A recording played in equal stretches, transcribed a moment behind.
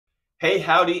Hey,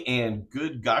 howdy, and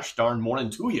good gosh darn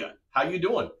morning to you. How you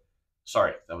doing?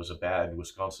 Sorry, that was a bad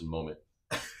Wisconsin moment.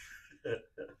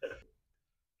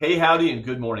 Hey, howdy, and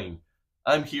good morning.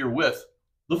 I'm here with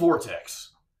the Vortexx.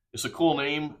 It's a cool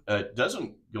name. It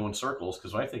doesn't go in circles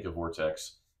because when I think of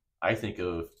Vortexx, I think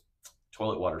of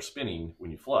toilet water spinning when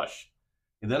you flush.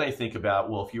 And then I think about,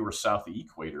 well, if you were south of the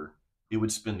equator, it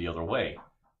would spin the other way.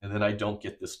 And then I don't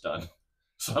get this done.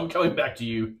 So I'm coming back to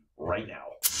you right now.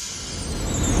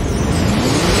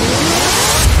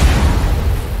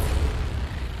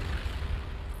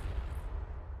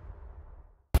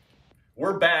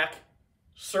 We're back,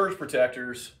 surge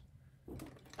protectors.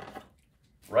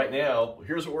 Right now,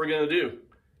 here's what we're gonna do.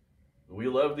 We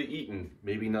love the Eaton,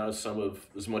 maybe not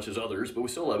as much as others, but we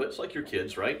still love it. It's like your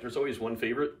kids, right? There's always one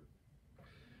favorite.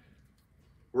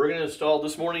 We're gonna install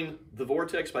this morning the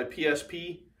Vortexx by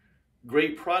PSP.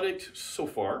 Great product so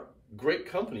far, great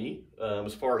company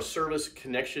as far as service,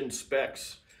 connection,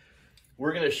 specs.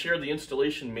 We're gonna share the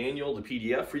installation manual, the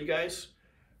PDF for you guys.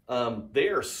 They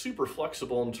are super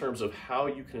flexible in terms of how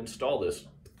you can install this,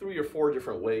 3 or 4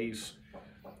 different ways.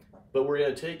 But we're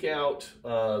going to take out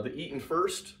the Eaton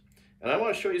first. And I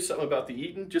want to show you something about the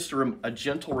Eaton, just a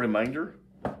gentle reminder.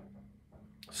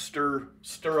 Stir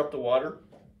up the water.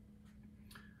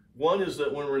 One is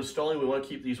that when we're installing, we want to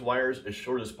keep these wires as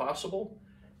short as possible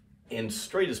and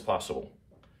straight as possible.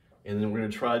 And then we're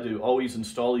going to try to always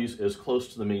install these as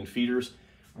close to the main feeders.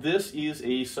 This is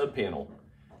a subpanel.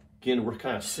 Again, we're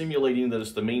kind of simulating that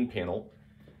it's the main panel,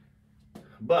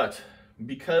 but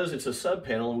because it's a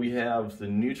subpanel, we have the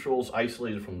neutrals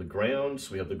isolated from the ground.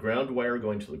 So we have the ground wire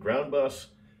going to the ground bus,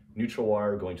 neutral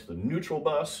wire going to the neutral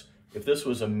bus. If this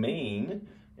was a main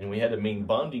and we had a main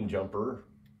bonding jumper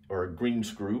or a green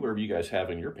screw, whatever you guys have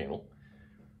in your panel,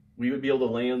 we would be able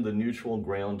to land the neutral and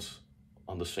grounds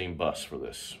on the same bus for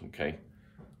this, okay?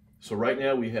 So right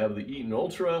now we have the Eaton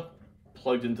Ultra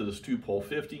plugged into this 2-pole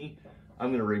 50. I'm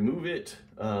going to remove it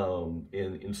and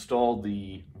install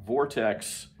the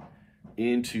Vortexx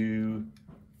into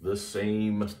the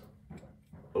same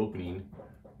opening,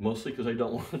 mostly because I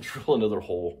don't want to drill another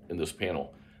hole in this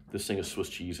panel. This thing is Swiss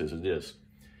cheese as it is.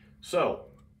 So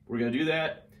we're going to do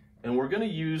that, and we're going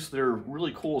to use their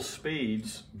really cool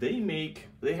spades. They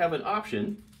have an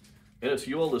option, and it's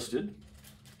UL listed.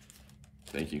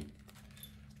 Thank you.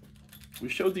 We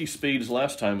showed these spades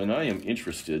last time, and I am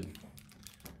interested.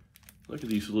 Look at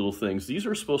these little things. These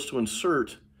are supposed to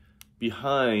insert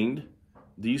behind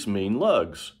these main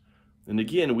lugs. And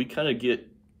again, we kind of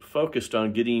get focused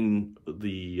on getting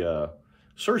the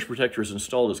surge protectors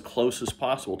installed as close as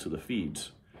possible to the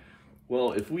feeds.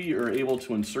 Well, if we are able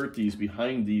to insert these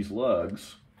behind these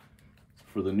lugs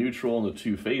for the neutral and the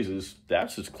 2 phases,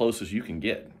 that's as close as you can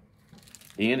get.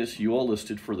 And it's UL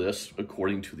listed for this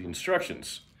according to the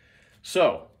instructions.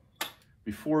 So,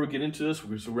 before we get into this,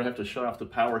 we're going to have to shut off the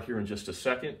power here in just a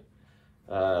second.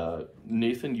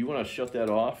 Nathan, you want to shut that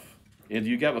off? And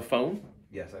do you have a phone?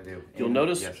 Yes, I do. You'll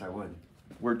notice yes, I would.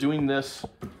 We're doing this.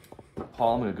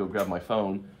 Paul, I'm going to go grab my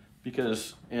phone and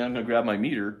I'm going to grab my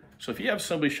meter. So if you have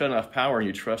somebody shutting off power and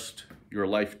you trust your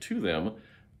life to them,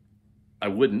 I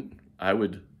wouldn't.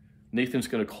 Nathan's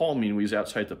going to call me when he's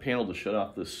outside the panel to shut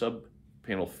off the sub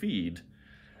panel feed.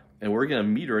 And we're going to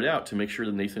meter it out to make sure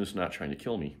that Nathan's not trying to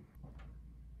kill me.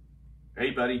 Hey,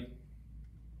 buddy.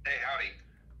 Hey, howdy.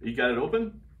 You got it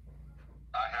open?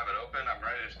 I have it open. I'm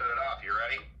ready to set it off. You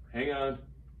ready? Hang on.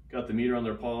 Got the meter on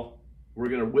there, Paul. We're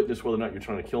going to witness whether or not you're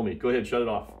trying to kill me. Go ahead, shut it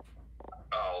off.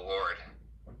 Oh, Lord.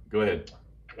 Go ahead.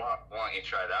 Why don't you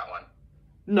try that one?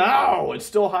 No, it's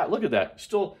still hot. Look at that.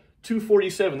 Still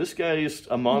 247. This guy is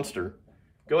a monster.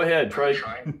 Go ahead. Try. I'm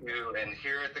trying to, and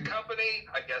here at the company,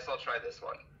 I guess I'll try this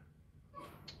one.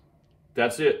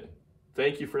 That's it.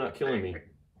 Thank you for not killing me.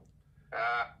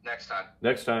 Next time.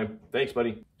 Next time. Thanks,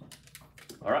 buddy.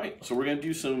 All right, so we're going to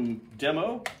do some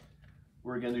demo.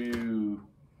 We're going to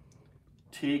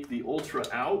take the Ultra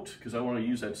out because I want to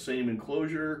use that same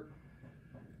enclosure.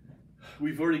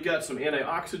 We've already got some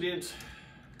antioxidant.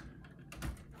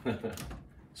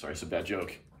 Sorry, it's a bad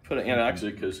joke. Put an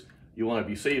antioxidant because you want to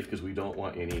be safe because we don't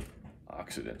want any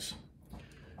oxidants.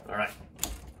 All right,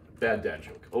 bad dad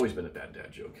joke. Always been a bad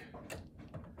dad joke.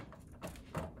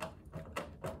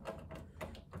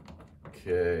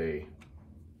 Okay,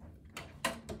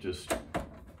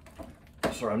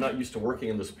 sorry, I'm not used to working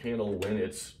in this panel when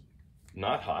it's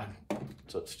not hot,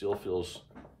 so it still feels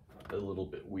a little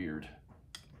bit weird.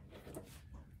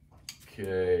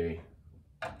 Okay,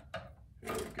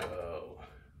 here we go.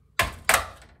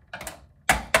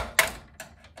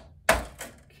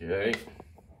 Okay.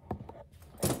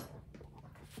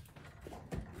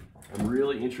 I'm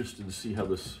really interested to see how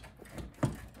this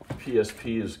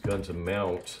PSP is going to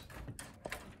mount.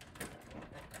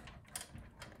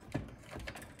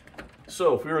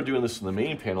 So if we were doing this in the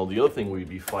main panel, the other thing we'd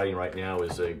be fighting right now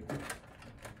is a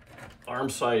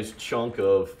arm-sized chunk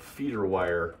of feeder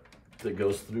wire that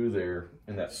goes through there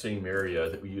in that same area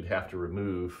that you'd have to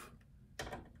remove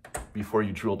before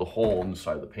you drill the hole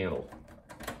inside the panel.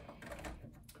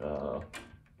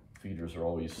 Feeders are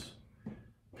always,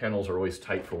 panels are always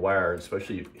tight for wire,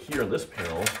 especially here in this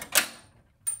panel.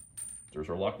 There's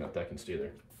our lock nut that can stay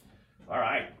there. All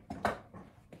right,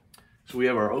 so we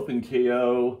have our open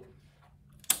KO.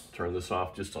 Turn this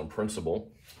off just on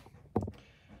principle.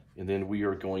 And then we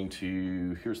are going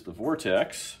to, here's the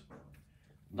Vortexx.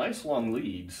 Nice long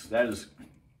leads. That is,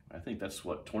 I think that's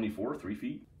what, 24, 3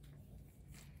 feet?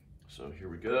 So here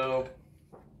we go.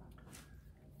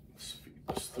 Let's feed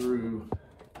this through.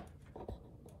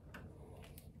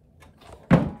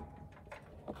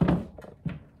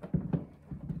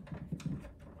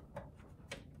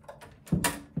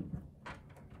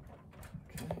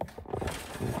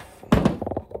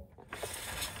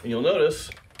 And you'll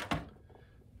notice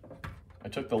I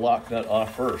took the lock nut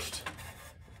off first.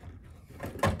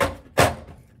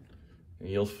 And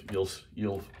you'll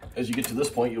as you get to this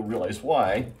point, you'll realize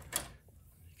why.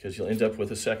 Because you'll end up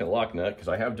with a second lock nut, because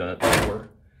I have done it before,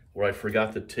 where I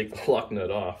forgot to take the lock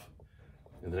nut off.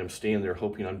 And then I'm standing there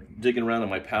hoping, I'm digging around in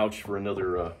my pouch for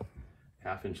another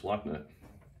half-inch lock nut.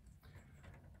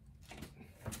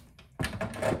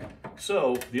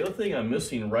 So the other thing I'm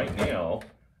missing right now,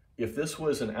 if this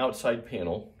was an outside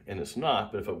panel, and it's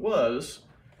not, but if it was,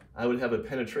 I would have a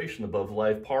penetration above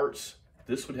live parts.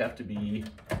 This would have to be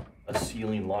a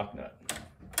ceiling lock nut.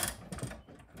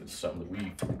 It's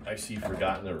something that I see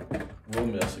forgotten or will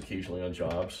miss occasionally on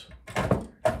jobs.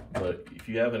 But if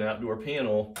you have an outdoor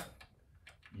panel,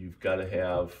 you've got to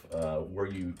have where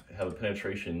you have a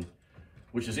penetration,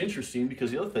 which is interesting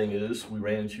because the other thing is, we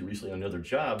ran into recently on another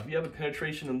job, if you have a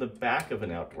penetration in the back of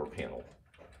an outdoor panel,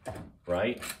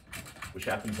 right? Which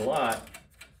happens a lot.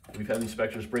 We've had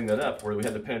inspectors bring that up, where we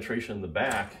had the penetration in the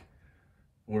back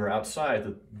when we were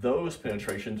outside, those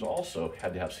penetrations also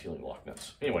had to have ceiling lock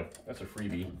nuts. Anyway, that's a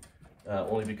freebie,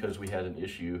 only because we had an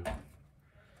issue.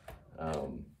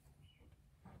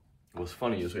 What's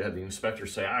funny is we had the inspector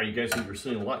say, you guys need your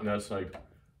ceiling lock nuts, and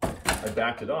I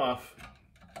backed it off.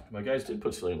 My guys did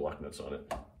put ceiling lock nuts on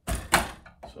it.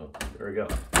 So there we go.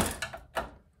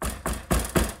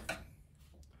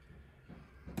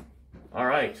 All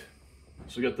right,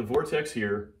 so we got the Vortexx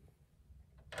here.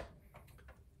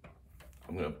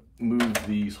 I'm gonna move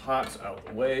these hots out of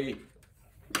the way.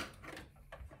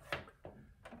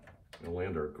 Gonna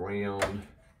land our ground.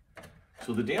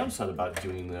 So the downside about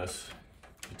doing this,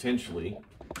 potentially,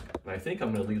 and I think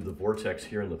I'm gonna leave the Vortexx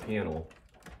here in the panel,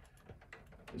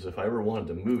 is if I ever wanted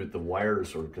to move it, the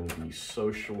wires are gonna be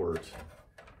so short.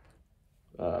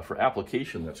 For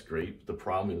application, that's great. The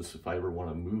problem is if I ever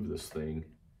wanna move this thing,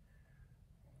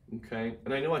 okay,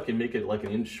 and I know I can make it like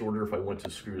an inch shorter if I want to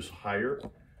screws higher,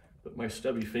 but my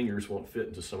stubby fingers won't fit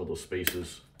into some of those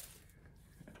spaces.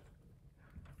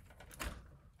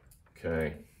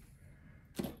 Okay,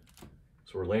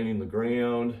 so we're landing the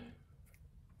ground.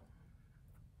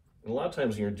 And a lot of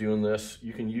times when you're doing this,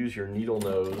 you can use your needle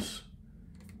nose.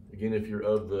 Again, if you're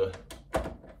of the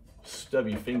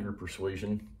stubby finger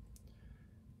persuasion,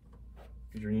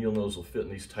 your needle nose will fit in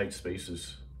these tight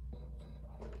spaces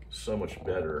so much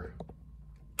better.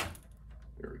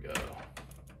 There we go.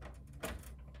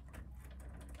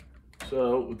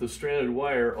 So with the stranded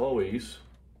wire, always,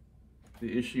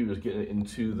 the issue is getting it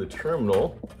into the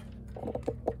terminal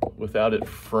without it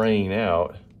fraying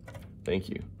out. Thank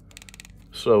you.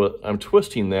 So I'm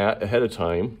twisting that ahead of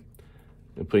time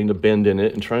and putting a bend in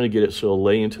it and trying to get it so it'll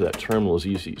lay into that terminal as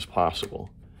easy as possible.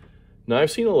 Now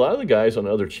I've seen a lot of the guys on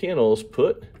other channels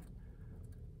put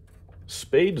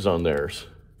spades on theirs.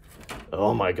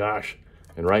 Oh my gosh.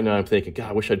 And right now I'm thinking,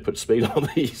 God, I wish I'd put spade on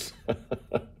these.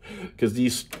 Because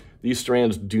these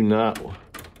strands do not.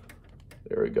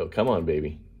 There we go. Come on,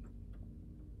 baby.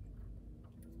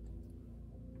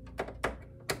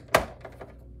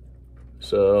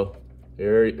 So,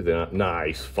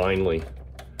 nice, finally.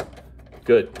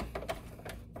 Good.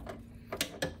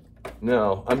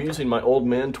 Now, I'm using my old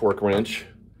man torque wrench,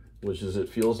 which is, it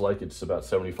feels like it's about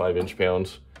 75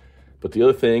 inch-pounds. But the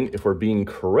other thing, if we're being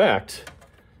correct,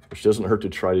 which doesn't hurt to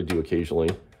try to do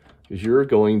occasionally, is you're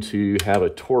going to have a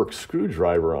torque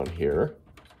screwdriver on here.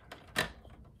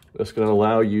 That's going to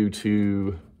allow you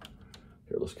to,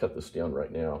 here, let's cut this down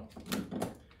right now.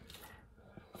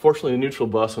 Fortunately, the neutral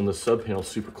bus on the sub panel is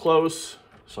super close,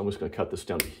 so I'm just going to cut this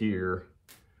down to here.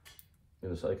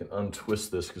 And so I can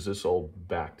untwist this because it's all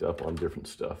backed up on different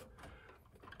stuff.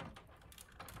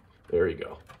 There you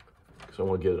go. So I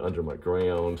want to get it under my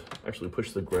ground. Actually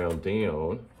push the ground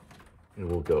down and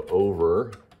we'll go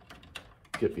over,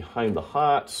 get behind the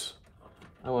hots.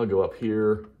 I want to go up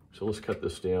here. So let's cut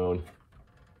this down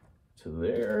to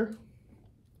there.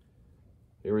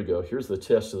 Here we go. Here's the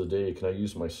test of the day. Can I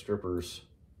use my strippers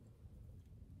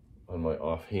on my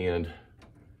offhand?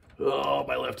 Oh,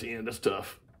 my left hand, that's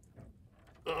tough.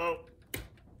 Oh,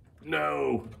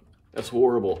 no, that's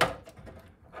horrible.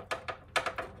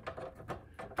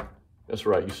 That's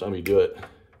right, you saw me do it.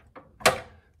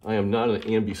 I am not an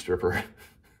ambi stripper.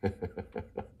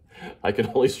 I can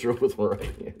only strip with my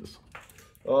right hands.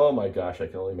 Oh my gosh, I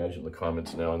can only imagine the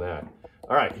comments now on that.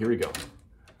 All right, here we go.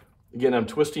 Again, I'm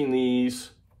twisting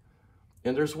these,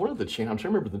 and there's one of the channel, I'm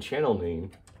trying to remember the channel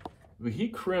name, but he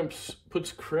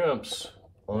puts crimps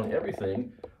on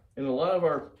everything. And a lot of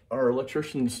our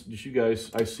electricians that you guys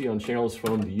I see on channels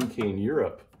from the UK and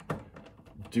Europe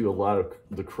do a lot of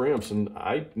the crimps, and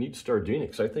I need to start doing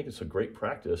it because I think it's a great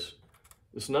practice.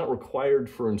 It's not required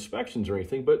for inspections or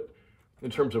anything, but in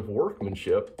terms of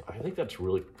workmanship, I think that's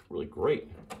really, really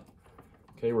great.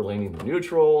 Okay, we're landing the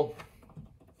neutral.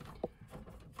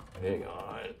 Hang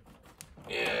on.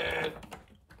 And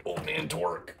old man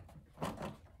torque.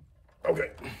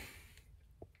 Okay.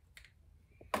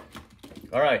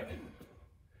 All right.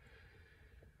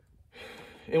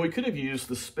 And we could have used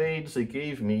the spades they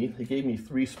gave me. They gave me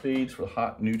 3 spades for the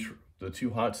hot neutral, the 2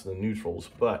 hots and the neutrals.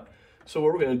 But so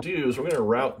what we're going to do is we're going to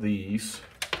route these.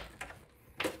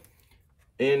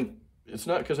 And it's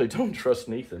not because I don't trust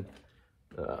Nathan,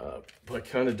 but I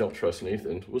kind of don't trust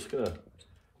Nathan. We're just gonna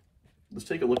let's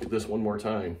take a look at this one more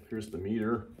time. Here's the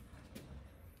meter.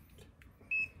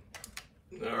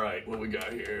 All right, what we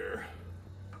got here?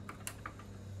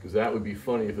 Because that would be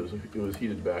funny if it was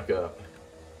heated back up.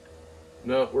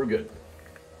 No, we're good.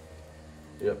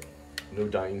 Yep, no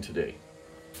dying today.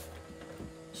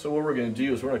 So what we're going to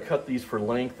do is we're going to cut these for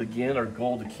length. Again, our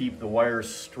goal to keep the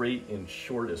wires straight and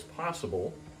short as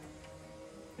possible.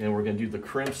 And we're going to do the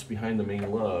crimps behind the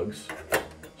main lugs. So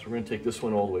we're going to take this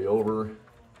one all the way over,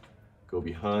 go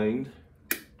behind.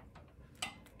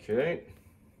 Okay.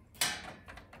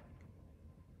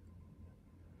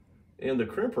 And the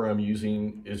crimper I'm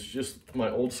using is just my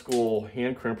old school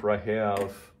hand crimper I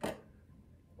have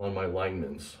on my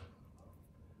linemans.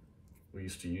 We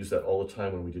used to use that all the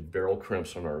time when we did barrel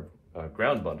crimps on our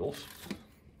ground bundles.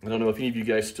 I don't know if any of you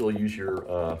guys still use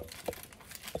your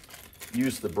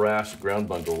use the brass ground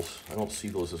bundles. I don't see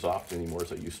those as often anymore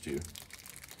as I used to.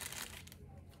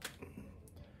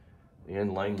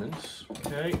 And linemans,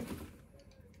 okay.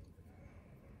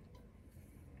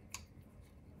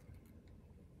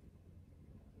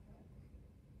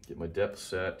 Get my depth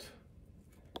set.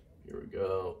 Here we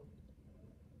go.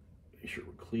 Make sure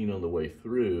we're clean on the way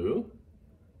through,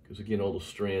 because again, all the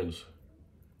strands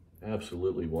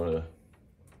absolutely want to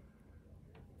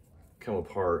come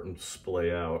apart and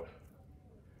splay out.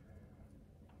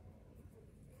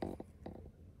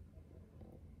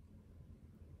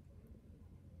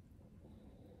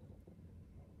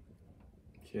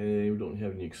 Okay, we don't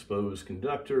have any exposed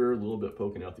conductor, a little bit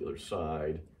poking out the other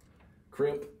side.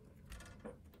 Crimp.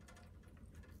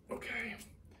 Okay.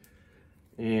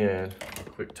 And a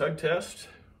quick tug test.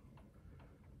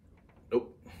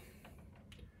 Nope.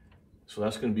 So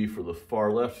that's going to be for the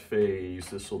far left phase.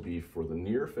 This will be for the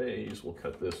near phase. We'll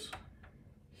cut this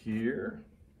here.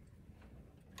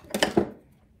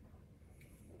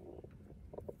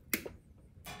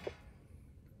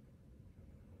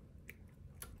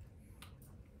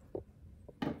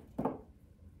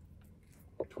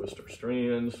 Twist our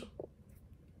strands.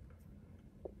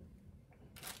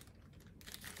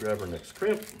 Grab our next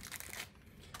crimp,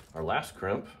 our last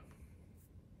crimp.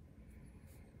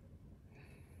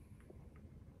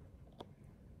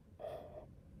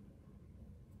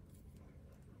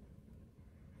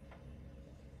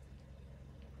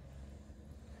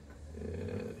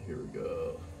 And here we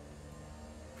go.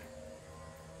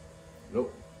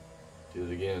 Nope, did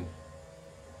it again.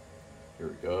 Here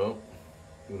we go.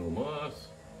 Uno más.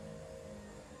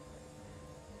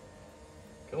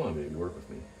 Come on, baby, work with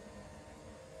me.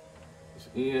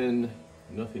 In,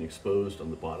 nothing exposed on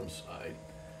the bottom side.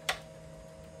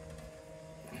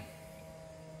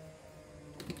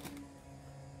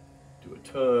 Do a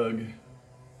tug.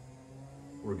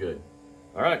 We're good.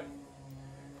 All right,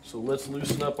 so let's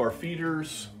loosen up our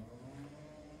feeders.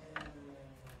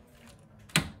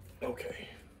 Okay.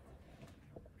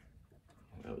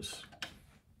 That was,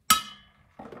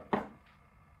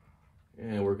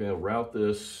 and we're going to route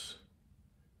this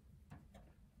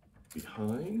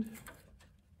behind.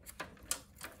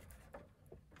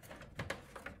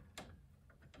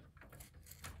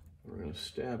 We're going to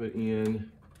stab it in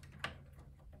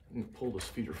and pull this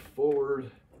feeder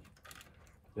forward.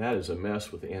 That is a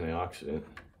mess with the antioxidant.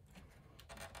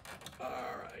 All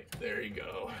right, there you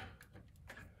go.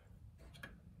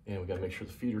 And we got to make sure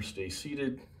the feeder stays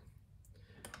seated.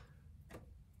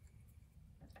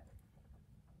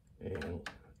 And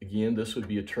again, this would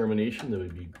be a termination that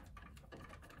would be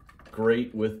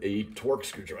great with a torque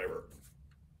screwdriver.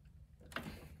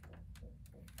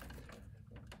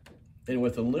 And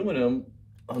with aluminum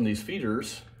on these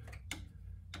feeders,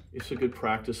 it's a good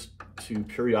practice to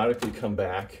periodically come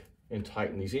back and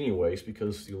tighten these anyways,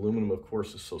 because the aluminum, of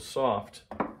course, is so soft,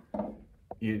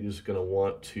 it is going to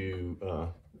want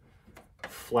to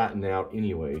flatten out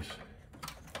anyways.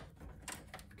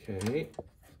 Okay.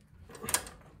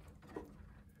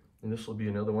 And this will be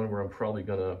another one where I'm probably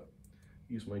going to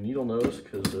use my needle nose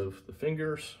because of the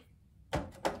fingers.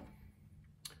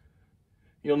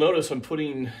 You'll notice I'm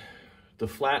putting the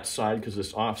flat side, because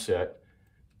it's offset,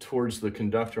 towards the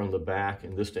conductor on the back,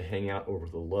 and this to hang out over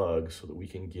the lug so that we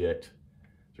can get,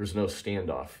 there's no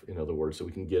standoff, in other words, so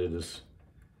we can get it as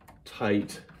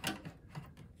tight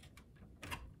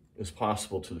as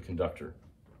possible to the conductor.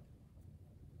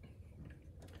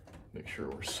 Make sure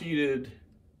we're seated.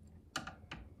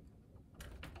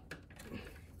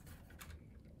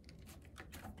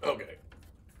 Okay.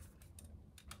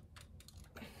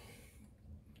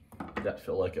 That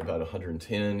felt like about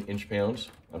 110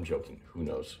 inch-pounds. I'm joking, who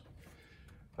knows?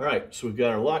 All right, so we've got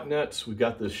our lock nuts, we've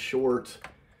got this short,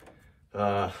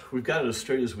 we've got it as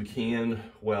straight as we can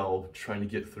while trying to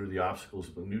get through the obstacles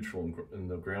of the neutral and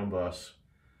the ground bus.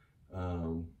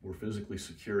 We're physically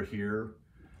secure here.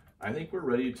 I think we're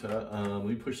ready to, let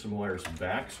me push some wires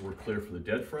back so we're clear for the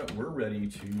dead front. We're ready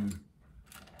to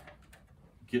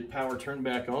get power turned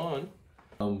back on.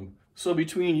 So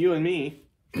between you and me,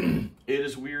 it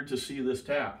is weird to see this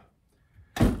tap.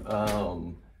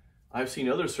 I've seen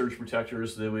other surge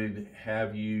protectors that would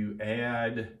have you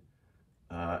add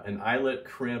an eyelet,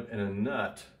 crimp, and a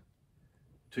nut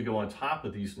to go on top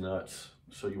of these nuts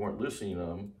so you weren't loosening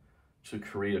them to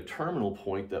create a terminal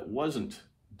point that wasn't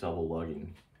double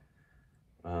lugging.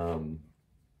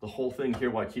 The whole thing here,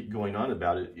 why I keep going on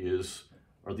about it, is,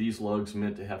 are these lugs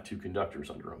meant to have two conductors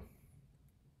under them?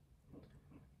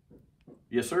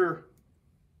 Yes, sir.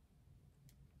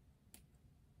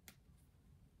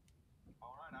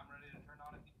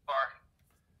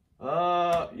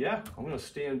 Yeah, I'm going to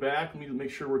stand back. Let me make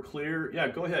sure we're clear. Yeah,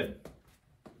 go ahead.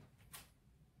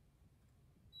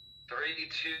 3,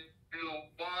 2,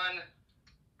 1,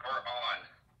 or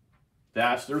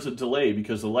on. There's a delay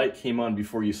because the light came on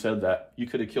before you said that. You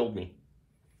could have killed me.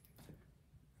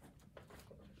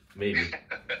 Maybe.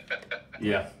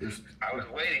 Yeah. I was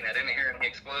waiting. I didn't hear any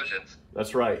explosions.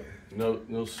 That's right.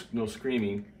 No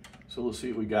screaming. So let's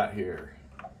see what we got here.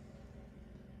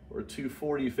 We're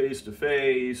 240 face to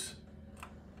face.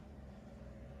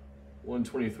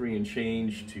 123 and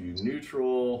change to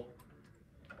neutral.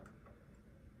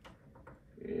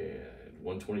 And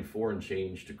 124 and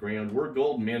change to ground. We're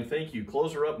golden, man. Thank you.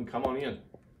 Close her up and come on in.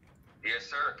 Yes,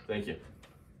 sir. Thank you.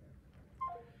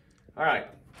 All right.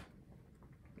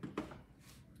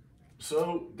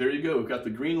 So there you go. We've got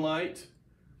the green light.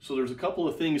 So there's a couple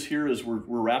of things here as we're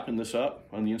wrapping this up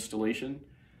on the installation.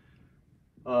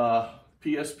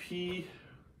 PSP,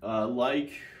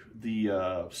 like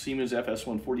the Siemens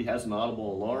FS140, has an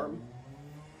audible alarm.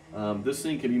 This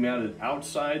thing can be mounted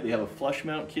outside. They have a flush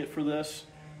mount kit for this.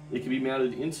 It can be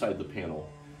mounted inside the panel.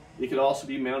 It could also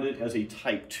be mounted as a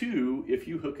Type 2 if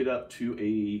you hook it up to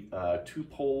a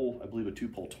 2-pole, I believe a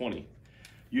 2-pole 20.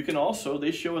 You can also,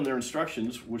 they show in their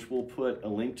instructions, which we'll put a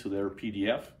link to their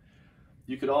PDF,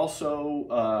 you could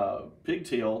also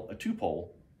pigtail a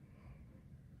 2-pole,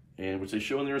 and which they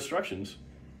show in their instructions.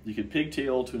 You could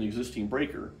pigtail to an existing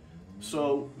breaker.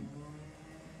 So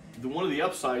one of the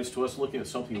upsides to us looking at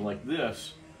something like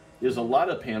this is a lot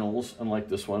of panels, unlike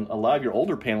this one, a lot of your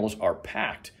older panels are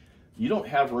packed. You don't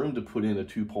have room to put in a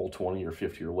 2-pole 20 or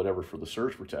 50 or whatever for the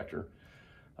surge protector.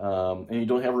 And you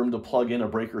don't have room to plug in a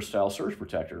breaker style surge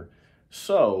protector.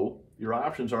 So your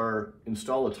options are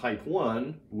install a Type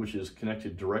 1, which is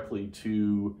connected directly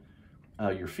to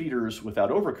your feeders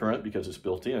without overcurrent because it's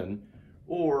built in,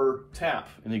 or tap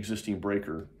an existing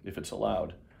breaker if it's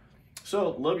allowed.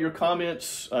 So love your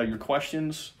comments, your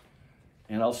questions,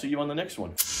 and I'll see you on the next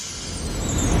one.